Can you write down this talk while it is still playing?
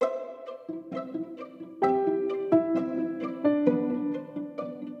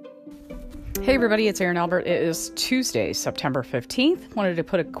Hey everybody, it's Erin Albert. It is Tuesday, September 15th. Wanted to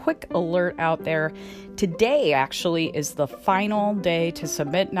put a quick alert out there. Today actually is the final day to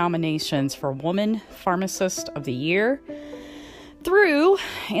submit nominations for Woman Pharmacist of the Year through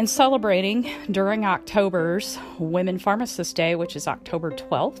and celebrating during October's Women Pharmacist Day, which is October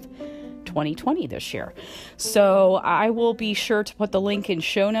 12th. 2020 this year. So I will be sure to put the link in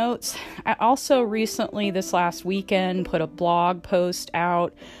show notes. I also recently, this last weekend, put a blog post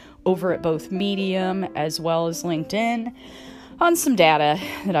out over at both Medium as well as LinkedIn on some data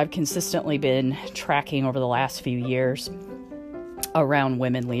that I've consistently been tracking over the last few years around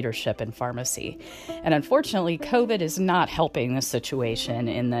women leadership in pharmacy. And unfortunately, COVID is not helping the situation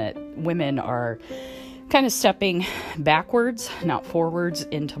in that women are kind of stepping backwards, not forwards,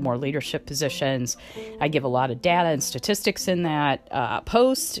 into more leadership positions. I give a lot of data and statistics in that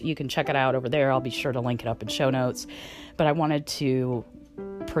post. You can check it out over there. I'll be sure to link it up in show notes. But I wanted to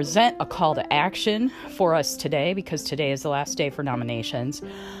present a call to action for us today because today is the last day for nominations.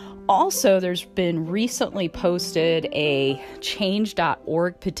 Also, there's been recently posted a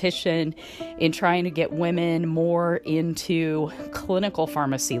change.org petition in trying to get women more into clinical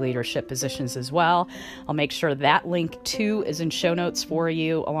pharmacy leadership positions as well. I'll make sure that link too is in show notes for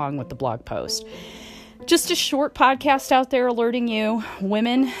you along with the blog post. Just a short podcast out there alerting you,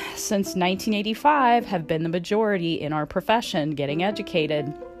 women since 1985 have been the majority in our profession getting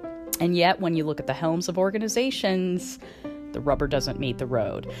educated. And yet when you look at the helms of organizations, the rubber doesn't meet the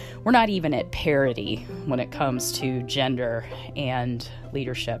road. We're not even at parity when it comes to gender and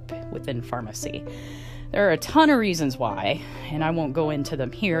leadership within pharmacy. There are a ton of reasons why, and I won't go into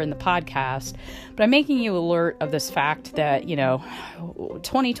them here in the podcast, but I'm making you alert of this fact that,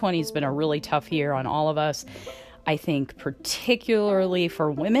 2020 has been a really tough year on all of us. I think particularly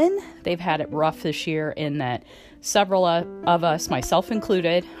for women, they've had it rough this year in that several of us, myself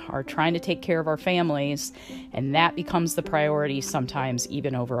included, are trying to take care of our families, and that becomes the priority sometimes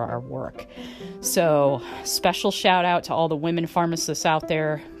even over our work. So, special shout out to all the women pharmacists out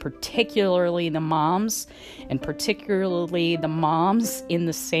there, particularly the moms, and particularly the moms in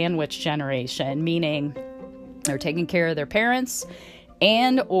the sandwich generation, meaning they're taking care of their parents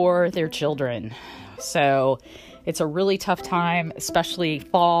and or their children. So, it's a really tough time, especially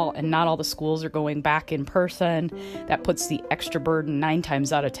fall, and not all the schools are going back in person. That puts the extra burden 9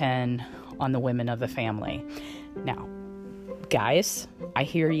 times out of 10 on the women of the family. Now, guys, I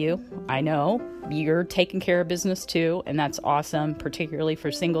hear you. I know you're taking care of business too, and that's awesome, particularly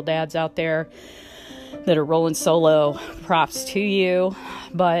for single dads out there that are rolling solo. Props to you.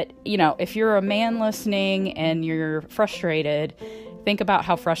 But, if you're a man listening and you're frustrated, think about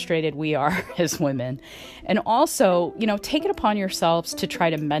how frustrated we are as women. And also, take it upon yourselves to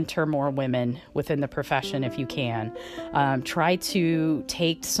try to mentor more women within the profession if you can. Try to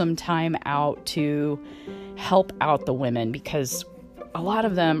take some time out to help out the women because a lot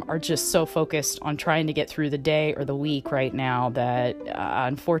of them are just so focused on trying to get through the day or the week right now that,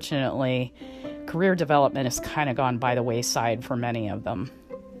 unfortunately, career development has kind of gone by the wayside for many of them.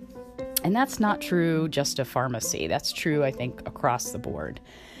 And that's not true just of pharmacy. That's true, I think, across the board.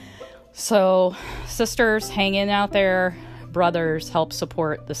 So, sisters, hang in out there. Brothers, help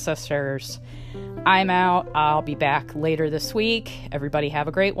support the sisters. I'm out. I'll be back later this week. Everybody have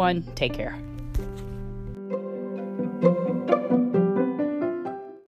a great one. Take care.